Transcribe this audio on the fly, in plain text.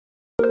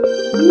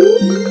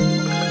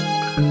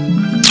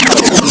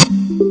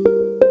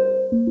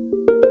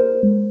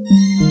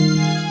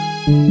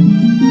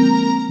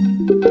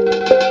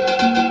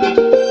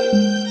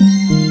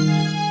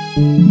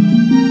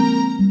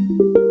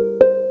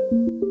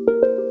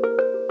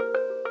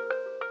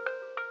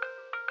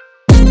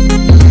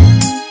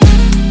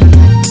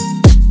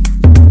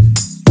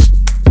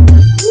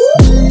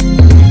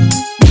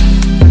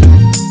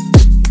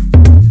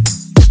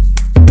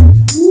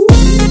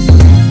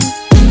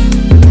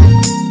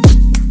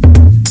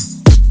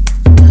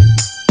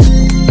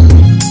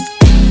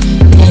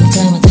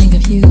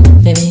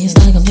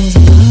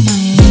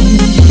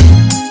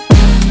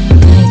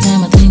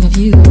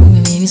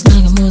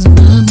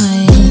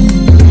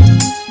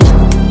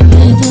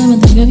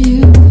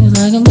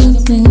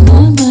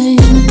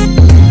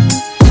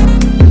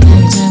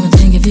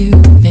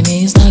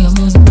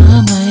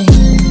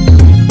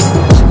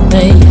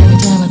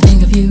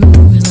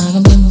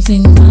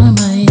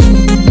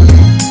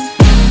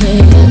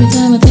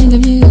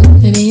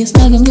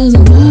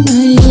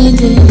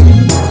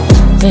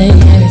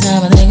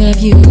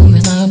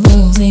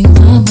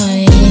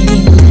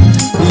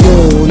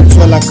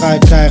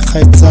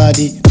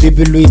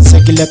Baby Louis,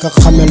 take it like a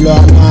camelo.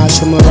 I'm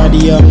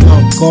Shamaradi, I'm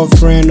my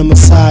girlfriend, I'm a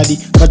sadi.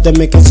 Got the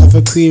makings of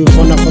a queen,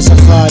 one of us a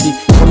hardy.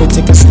 Come and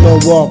take a slow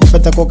walk,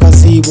 feta coca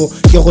zibo.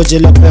 Kiro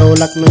jela peo,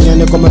 like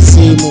Nanyane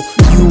Comasimo.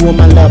 You want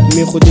my love,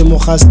 me Hudimo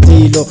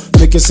Castilo.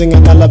 Make you sing a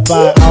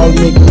lullaby, I'll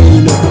make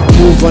me know.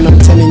 Move on, I'm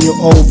telling you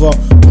over.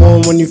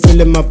 More when you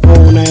feeling my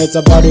bone, it's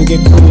about to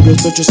get colder.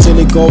 Such a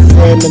silly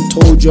girlfriend and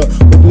told you.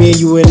 With me,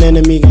 you an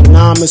enemy, and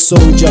I'm a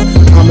soldier.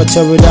 I'ma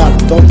tear it up,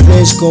 don't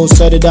flinch, go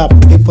set it up.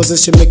 In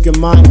position, make your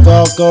mind,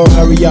 girl,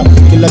 hurry up.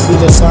 Kila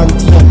vida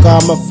santi,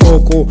 kama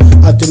foco.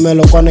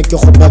 Atumelo kwana kyo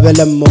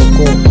babele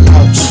moko.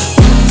 Ouch.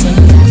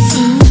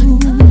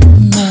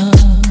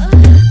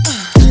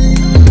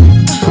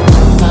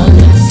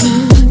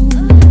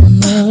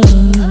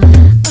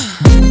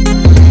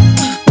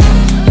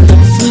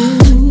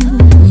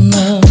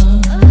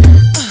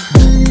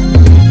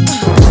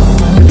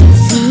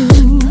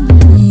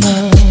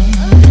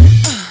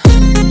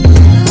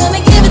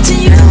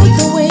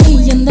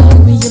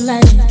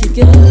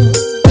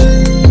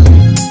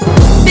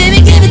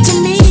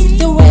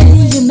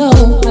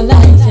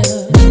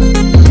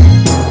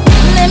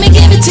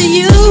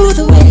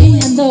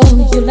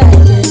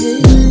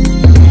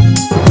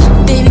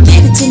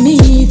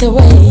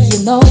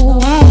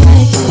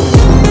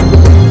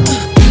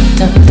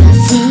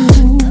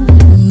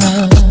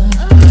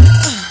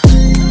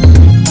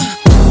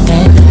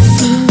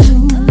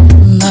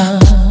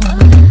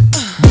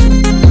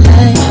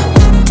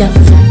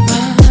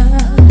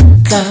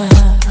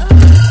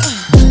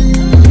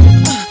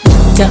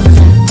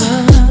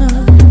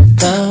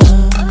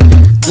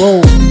 Whoa,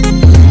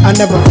 I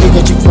never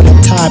figured you for the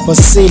type of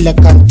sailor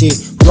cante.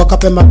 Walk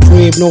up in my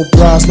crib, no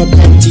bras, no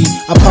panty.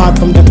 Apart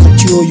from the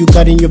couture you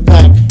got in your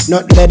back.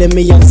 Not letting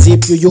me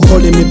unzip you, you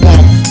holding me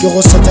back. You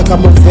go sata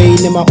kama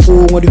vein in my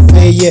own with the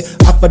feye.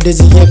 Upper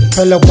dizzy head,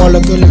 pella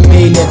walla girl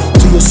mail it.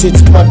 To your sweet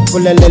spot,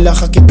 pull a lila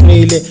haki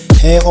trail.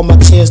 Hair on my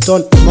chest,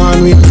 don't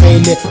man we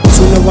trail it.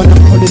 Sooner when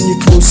I'm holding you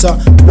closer.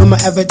 No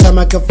matter every time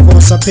I get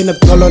force, I pin up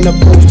girl on the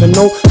poster.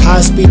 No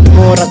high speed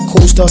motor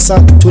coaster,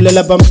 son. To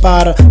lila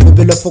bampara, we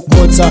below for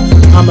quarter.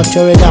 I'ma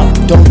tear it up,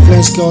 don't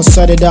flinch, girl,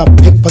 set it up.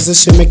 Pick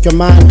position, make your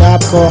mind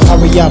up, girl,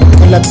 hurry up.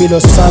 Kala bilo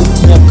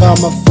santi, ya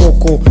kama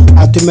foco.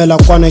 Atumela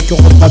kwana kyo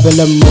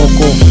babele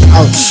moko.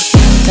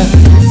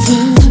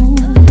 Ouch.